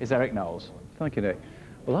is Eric Knowles. Thank you, Nick.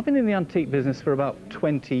 Well, I've been in the antique business for about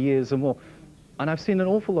 20 years or more, and I've seen an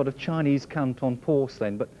awful lot of Chinese Canton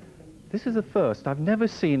porcelain, but this is the first. I've never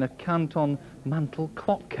seen a Canton mantel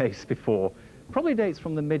clock case before. Probably dates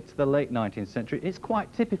from the mid to the late 19th century. It's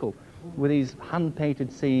quite typical, with these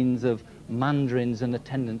hand-painted scenes of mandarins and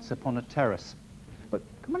attendants upon a terrace. But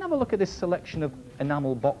come and have a look at this selection of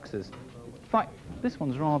enamel boxes. In fact, this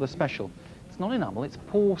one's rather special. It's not enamel, it's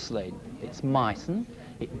porcelain. It's Meissen.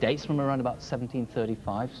 It dates from around about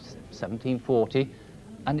 1735, 1740.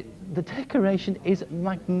 And the decoration is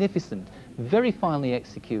magnificent, very finely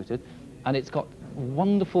executed, and it's got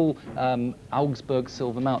wonderful Augsburg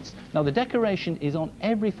silver mounts. Now, the decoration is on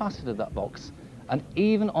every facet of that box, and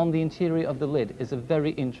even on the interior of the lid is a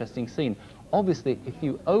very interesting scene. Obviously, if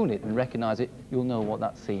you own it and recognise it, you'll know what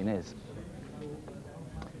that scene is.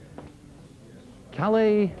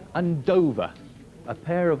 Calais and Dover, a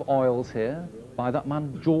pair of oils here by that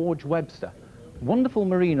man George Webster. Wonderful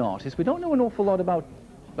marine artist. We don't know an awful lot about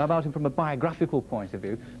him from a biographical point of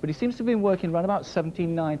view, but he seems to have been working around about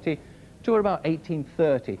 1790 to about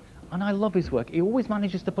 1830, and I love his work. He always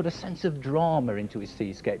manages to put a sense of drama into his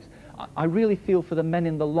seascapes. I really feel for the men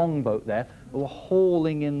in the longboat there who are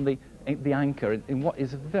hauling in the anchor in what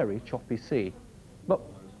is a very choppy sea. But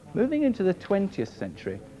moving into the 20th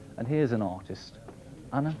century, and here's an artist,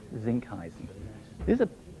 Anna Zinkhuisen. Here's a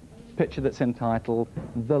picture that's entitled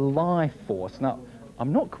The Life Force. Now,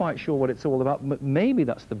 I'm not quite sure what it's all about, but maybe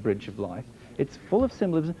that's the Bridge of Life. It's full of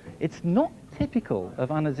symbolism. It's not typical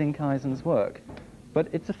of Anna Zinkheisen's work, but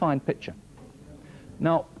it's a fine picture.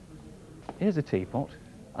 Now, here's a teapot,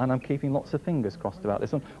 and I'm keeping lots of fingers crossed about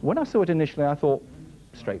this one. When I saw it initially, I thought,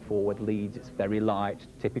 straightforward leads, it's very light,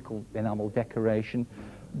 typical enamel decoration.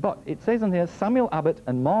 But it says on here, Samuel Abbott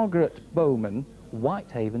and Margaret Bowman,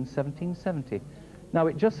 Whitehaven, 1770. Now,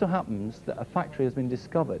 it just so happens that a factory has been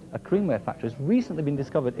discovered, a creamware factory has recently been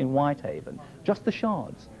discovered in Whitehaven, just the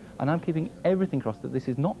shards. And I'm keeping everything crossed that this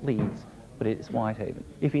is not Leeds, but it's Whitehaven.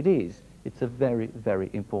 If it is, it's a very, very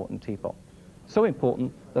important teapot. So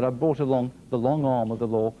important that I brought along the long arm of the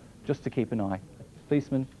law just to keep an eye. A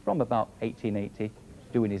policeman from about 1880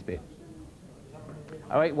 doing his bit.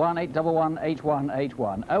 081 811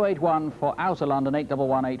 8181. 081 for Outer London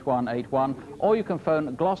 811 8181, or you can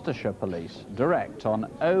phone Gloucestershire Police direct on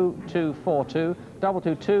 0242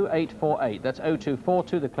 222 848. That's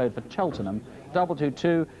 0242, the code for Cheltenham,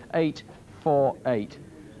 222 848.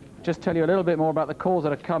 Just tell you a little bit more about the calls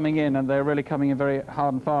that are coming in, and they're really coming in very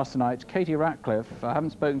hard and fast tonight. Katie Rackliff, I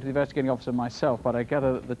haven't spoken to the investigating officer myself, but I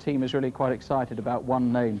gather that the team is really quite excited about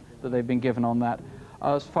one name that they've been given on that.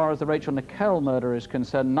 As far as the Rachel Nickell murder is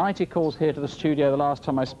concerned, 90 calls here to the studio the last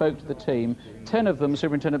time I spoke to the team. 10 of them,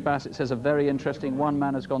 Superintendent Bassett says, are very interesting. One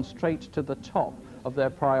man has gone straight to the top of their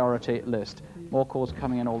priority list. More calls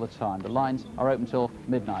coming in all the time. The lines are open till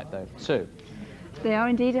midnight, though. Sue. They are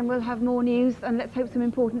indeed, and we'll have more news, and let's hope some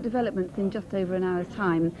important developments in just over an hour's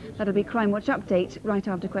time. That'll be Crimewatch Update right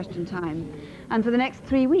after question time. And for the next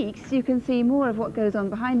 3 weeks, you can see more of what goes on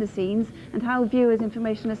behind the scenes and how viewers'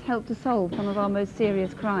 information has helped to solve some of our most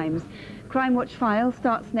serious crimes. Crimewatch File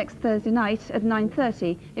starts next Thursday night at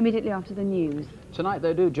 9:30, immediately after the news. Tonight,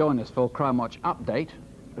 though, do join us for Crimewatch Update,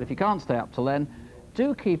 but if you can't stay up till then,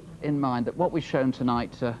 do keep in mind that what we've shown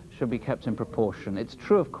tonight should be kept in proportion. It's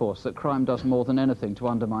true, of course, that crime does more than anything to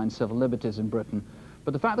undermine civil liberties in Britain,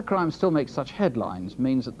 but the fact that crime still makes such headlines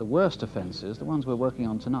means that the worst offences, the ones we're working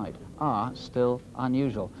on tonight, are still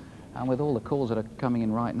unusual. And with all the calls that are coming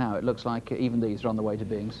in right now, it looks like even these are on the way to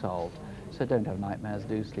being solved. So don't have nightmares,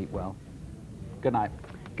 do sleep well. Good night.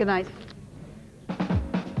 Good night.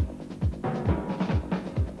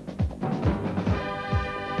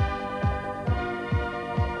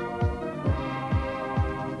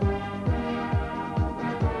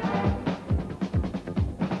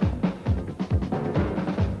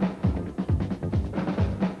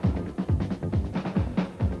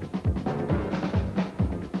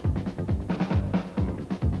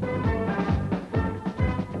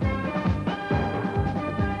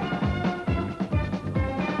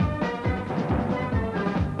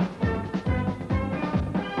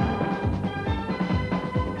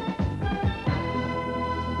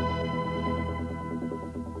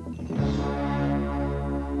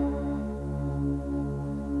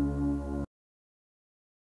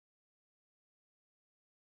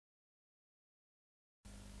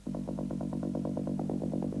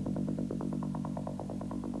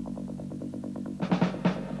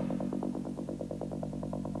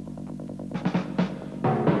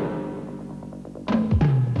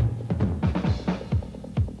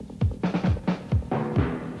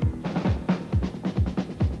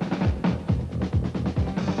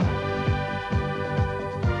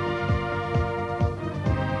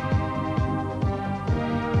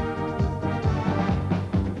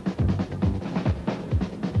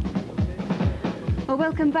 Well,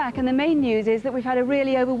 welcome back, and the main news is that we've had a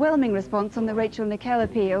really overwhelming response on the Rachel Nickell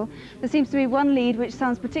appeal. There seems to be one lead which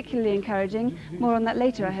sounds particularly encouraging. More on that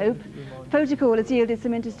later, I hope. Protocol has yielded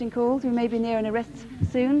some interesting calls. We may be near an arrest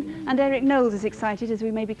soon, and Eric Knowles is excited as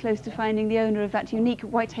we may be close to finding the owner of that unique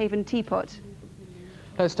Whitehaven teapot.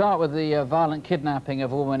 Let's start with the violent kidnapping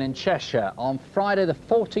of a woman in Cheshire. On Friday the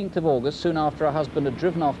 14th of August, soon after her husband had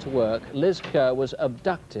driven off to work, Liz Kerr was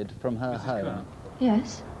abducted from her home.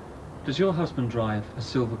 Yes. Does your husband drive a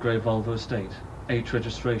silver grey Volvo estate? H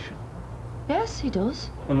registration? Yes, he does.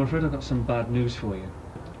 Well, I'm afraid I've got some bad news for you.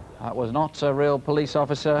 That was not a real police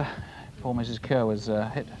officer. Poor Mrs. Kerr was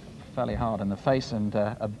hit fairly hard in the face and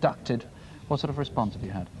abducted. What sort of response have you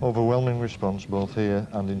had? Overwhelming response both here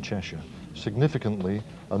and in Cheshire. Significantly,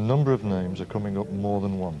 a number of names are coming up more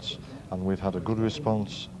than once, and we've had a good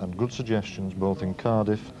response and good suggestions both in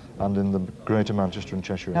Cardiff and in the Greater Manchester and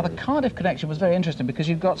Cheshire Now, areas. the Cardiff connection was very interesting because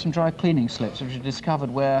you've got some dry cleaning slips which you discovered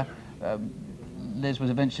where Liz was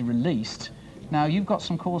eventually released. Now, you've got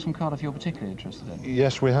some calls from Cardiff you're particularly interested in.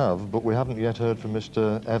 Yes, we have, but we haven't yet heard from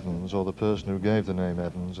Mr. Evans, or the person who gave the name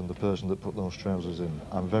Evans and the person that put those trousers in.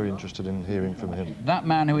 I'm very interested in hearing from him. That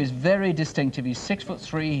man who is very distinctive, he's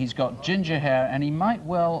 6'3", he's got ginger hair, and he might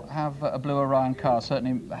well have a blue Orion car,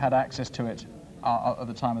 certainly had access to it at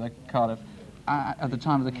the time of the Cardiff, at the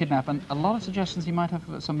time of the kidnap, and a lot of suggestions he might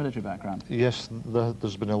have some military background. Yes,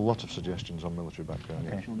 there's been a lot of suggestions on military background.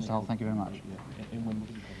 Okay, Mr. Hull, thank you very much.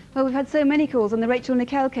 Well, we've had so many calls on the Rachel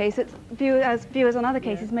Nickell case that viewers on other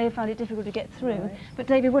cases may have found it difficult to get through. But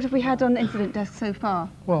David, what have we had on the incident desk so far?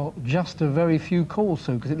 Well, just a very few calls,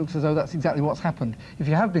 Sue, because it looks as though that's exactly what's happened. If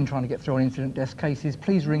you have been trying to get through on incident desk cases,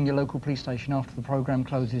 please ring your local police station after the programme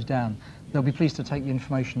closes down. They'll be pleased to take the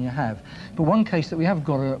information you have. But one case that we have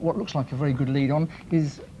got what looks like a very good lead on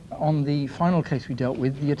is on the final case we dealt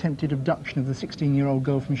with, the attempted abduction of the 16-year-old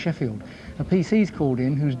girl from Sheffield. A PC's called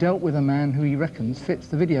in who's dealt with a man who he reckons fits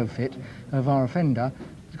the video fit of our offender.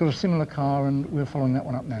 He's got a similar car, and we're following that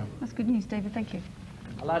one up now. That's good news, David, thank you.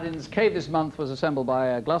 Aladdin's Cave this month was assembled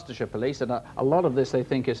by Gloucestershire Police, and a lot of this they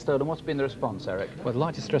think is stolen. What's been the response, Eric? Well, I'd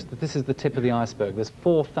like to stress that this is the tip of the iceberg. There's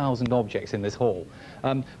 4,000 objects in this hall.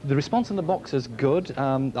 The response in the box is good.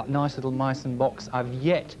 That nice little Meissen box. I've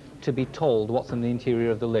yet to be told what's in the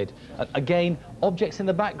interior of the lid. Again, objects in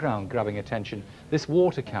the background grabbing attention. This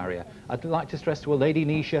water carrier. I'd like to stress to a lady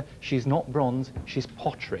Nisha, she's not bronze, she's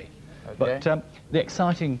pottery. Okay. But the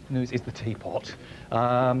exciting news is the teapot.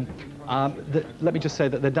 Let me just say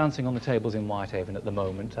that they're dancing on the tables in Whitehaven at the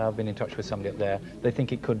moment. I've been in touch with somebody up there. They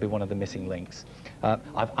think it could be one of the missing links.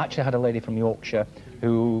 I've actually had a lady from Yorkshire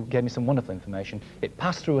who gave me some wonderful information. It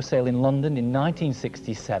passed through a sale in London in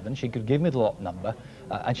 1967. She could give me the lot number,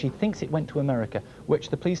 and she thinks it went to America, which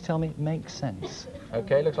the police tell me makes sense.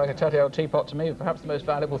 Okay, looks like a tatty old teapot to me, perhaps the most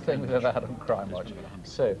valuable thing we've ever had on Crimewatch.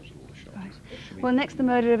 So. Right. Well, next, the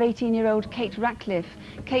murder of 18-year-old Kate Rackliff.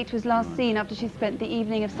 Kate was last seen after she spent the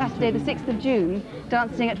evening of Saturday the 6th of June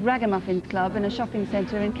dancing at Ragamuffin Club in a shopping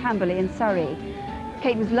centre in Camberley in Surrey.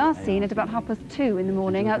 Kate was last seen at about 2:30 in the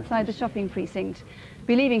morning outside the shopping precinct.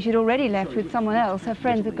 Believing she'd already left with someone else, her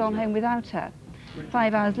friends had gone home without her.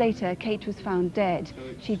 5 hours later, Kate was found dead.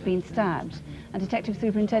 She'd been stabbed, and Detective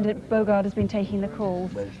Superintendent Bogard has been taking the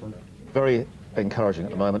calls. Very encouraging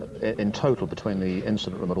at the moment. In total, between the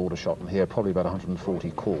incident room at Aldershot and here, probably about 140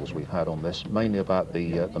 calls we've had on this, mainly about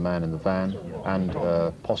the man in the van and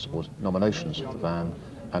possible nominations for the van,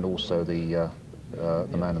 and also the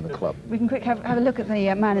man in the club. We can quick have a look at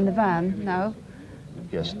the man in the van now.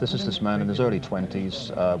 Yes, this is this man in his early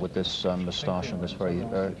 20s with this moustache and this very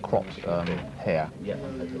cropped hair.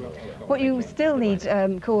 What you still need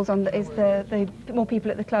calls on is the more people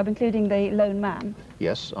at the club, including the lone man.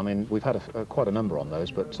 Yes, I mean, we've had quite a number on those,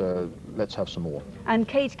 but let's have some more. And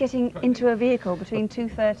Kate getting into a vehicle between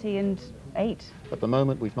 2:30 and 8. At the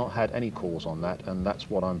moment, we've not had any calls on that, and that's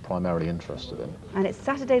what I'm primarily interested in. And it's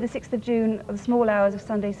Saturday the 6th of June, the small hours of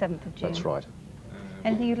Sunday 7th of June. That's right.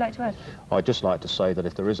 Anything you'd like to add? I'd just like to say that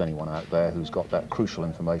if there is anyone out there who's got that crucial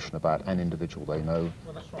information about an individual they know,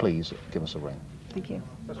 please give us a ring. Thank you.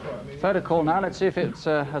 Photo call now. Let's see if it's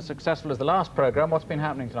as successful as the last programme. What's been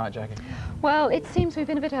happening tonight, Jackie? Well, it seems we've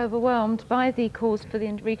been a bit overwhelmed by the calls for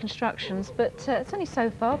the reconstructions, but it's only so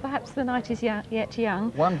far. Perhaps the night is yet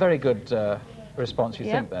young. One very good response, you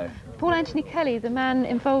think, though? Paul Anthony Kelly, the man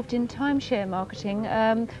involved in timeshare marketing,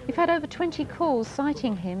 we've had over 20 calls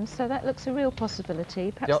citing him, so that looks a real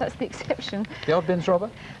possibility. Perhaps that's the exception. The odd bins robber?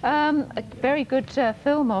 A very good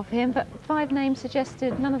film of him, but 5 names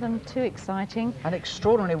suggested, none of them too exciting. And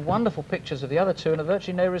extraordinarily wonderful pictures of the other two, and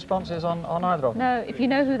virtually no responses on either of them. No, if you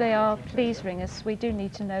know who they are, please ring us. We do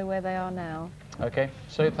need to know where they are now. OK,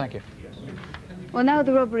 Sue, thank you. Well, now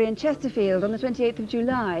the robbery in Chesterfield on the 28th of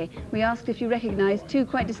July. We asked if you recognised two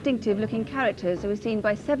quite distinctive-looking characters who were seen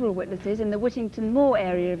by several witnesses in the Whittington Moor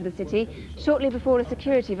area of the city shortly before a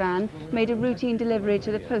security van made a routine delivery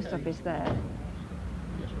to the post office there.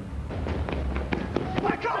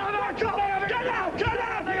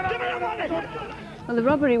 Well, the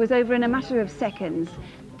robbery was over in a matter of seconds.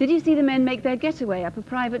 Did you see the men make their getaway up a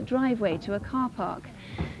private driveway to a car park?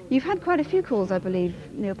 You've had quite a few calls, I believe,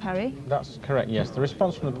 Neil Parry. That's correct, yes. The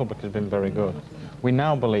response from the public has been very good. We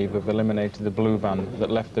now believe we've eliminated the blue van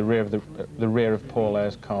that left the rear of Paul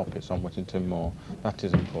Ayre's carpets on Whittington Moor. That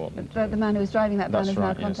is important. The man who was driving that van That's has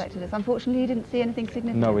right, now contacted us. Unfortunately, you didn't see anything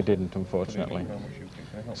significant. No, we didn't, unfortunately.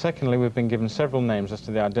 Secondly, we've been given several names as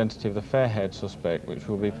to the identity of the fair-haired suspect, which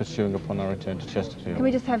we'll be pursuing upon our return to Chesterfield. Can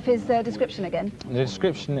we just have his description again? The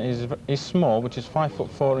description is small, which is 5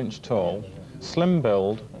 foot 4 inch tall, slim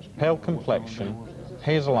build, pale complexion,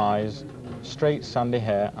 hazel eyes, straight sandy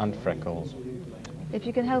hair and freckles. If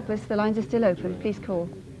you can help us, the lines are still open. Please call.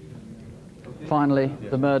 Finally,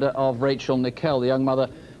 the murder of Rachel Nickell, the young mother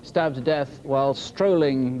stabbed to death while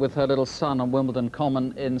strolling with her little son on Wimbledon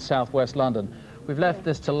Common in southwest London. We've left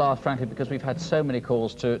this to last, frankly, because we've had so many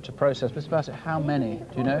calls to process. Mr. Bassett, how many?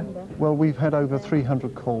 Do you know? Well, we've had over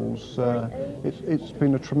 300 calls. It's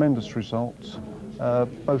been a tremendous result,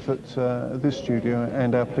 both at this studio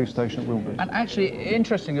and our police station at Wimbledon. And actually,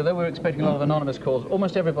 interestingly, although we're expecting a lot of anonymous calls,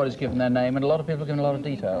 almost everybody's given their name, and a lot of people have given a lot of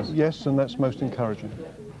details. Yes, and that's most encouraging.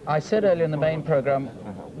 I said earlier in the main programme,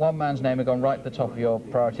 one man's name had gone right to the top of your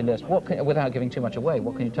priority list. Without giving too much away,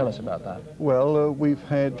 what can you tell us about that? Well, we've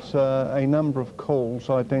had a number of calls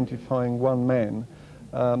identifying one man.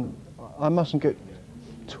 I mustn't get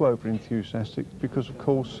too over-enthusiastic because, of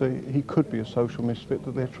course, he could be a social misfit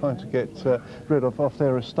that they're trying to get rid of off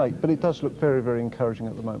their estate, but it does look very, very encouraging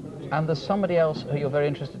at the moment. And there's somebody else who you're very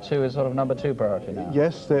interested to as sort of number 2 priority now?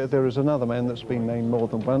 Yes, there is another man that's been named more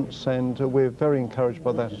than once, and we're very encouraged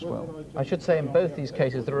by that as well. I should say in both these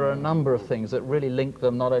cases there are a number of things that really link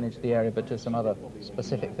them not only to the area but to some other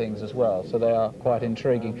specific things as well, so they are quite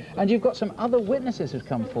intriguing. And you've got some other witnesses who've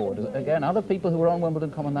come forward, again, other people who were on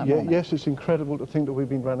Wimbledon Common that morning. Yes, it's incredible to think that we've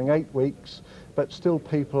been running 8 weeks, but still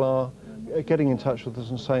people are getting in touch with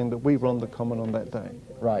us and saying that we were on the Common on that day.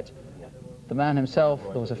 Right. The man himself,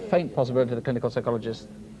 there was a faint possibility the clinical psychologist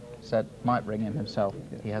said might bring him himself.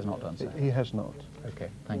 He has not done so. He has not.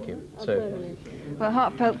 Okay, thank you. So, well,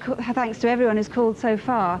 heartfelt thanks to everyone who's called so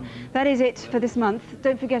far. That is it for this month.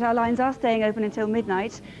 Don't forget our lines are staying open until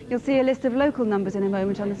midnight. You'll see a list of local numbers in a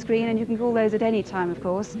moment on the screen, and you can call those at any time, of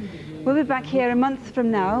course. We'll be back here a month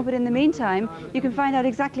from now, but in the meantime, you can find out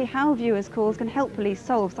exactly how viewers' calls can help police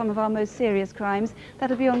solve some of our most serious crimes.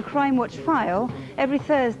 That'll be on Crimewatch File every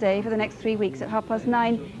Thursday for the next 3 weeks at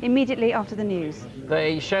 9:30, immediately after the news.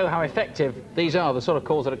 they show how effective these are, the sort of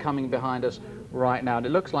calls that are coming behind us right now. And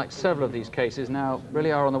it looks like several of these cases now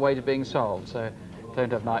really are on the way to being solved. So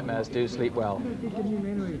don't have nightmares, do sleep well.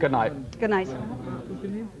 Good night. Good night.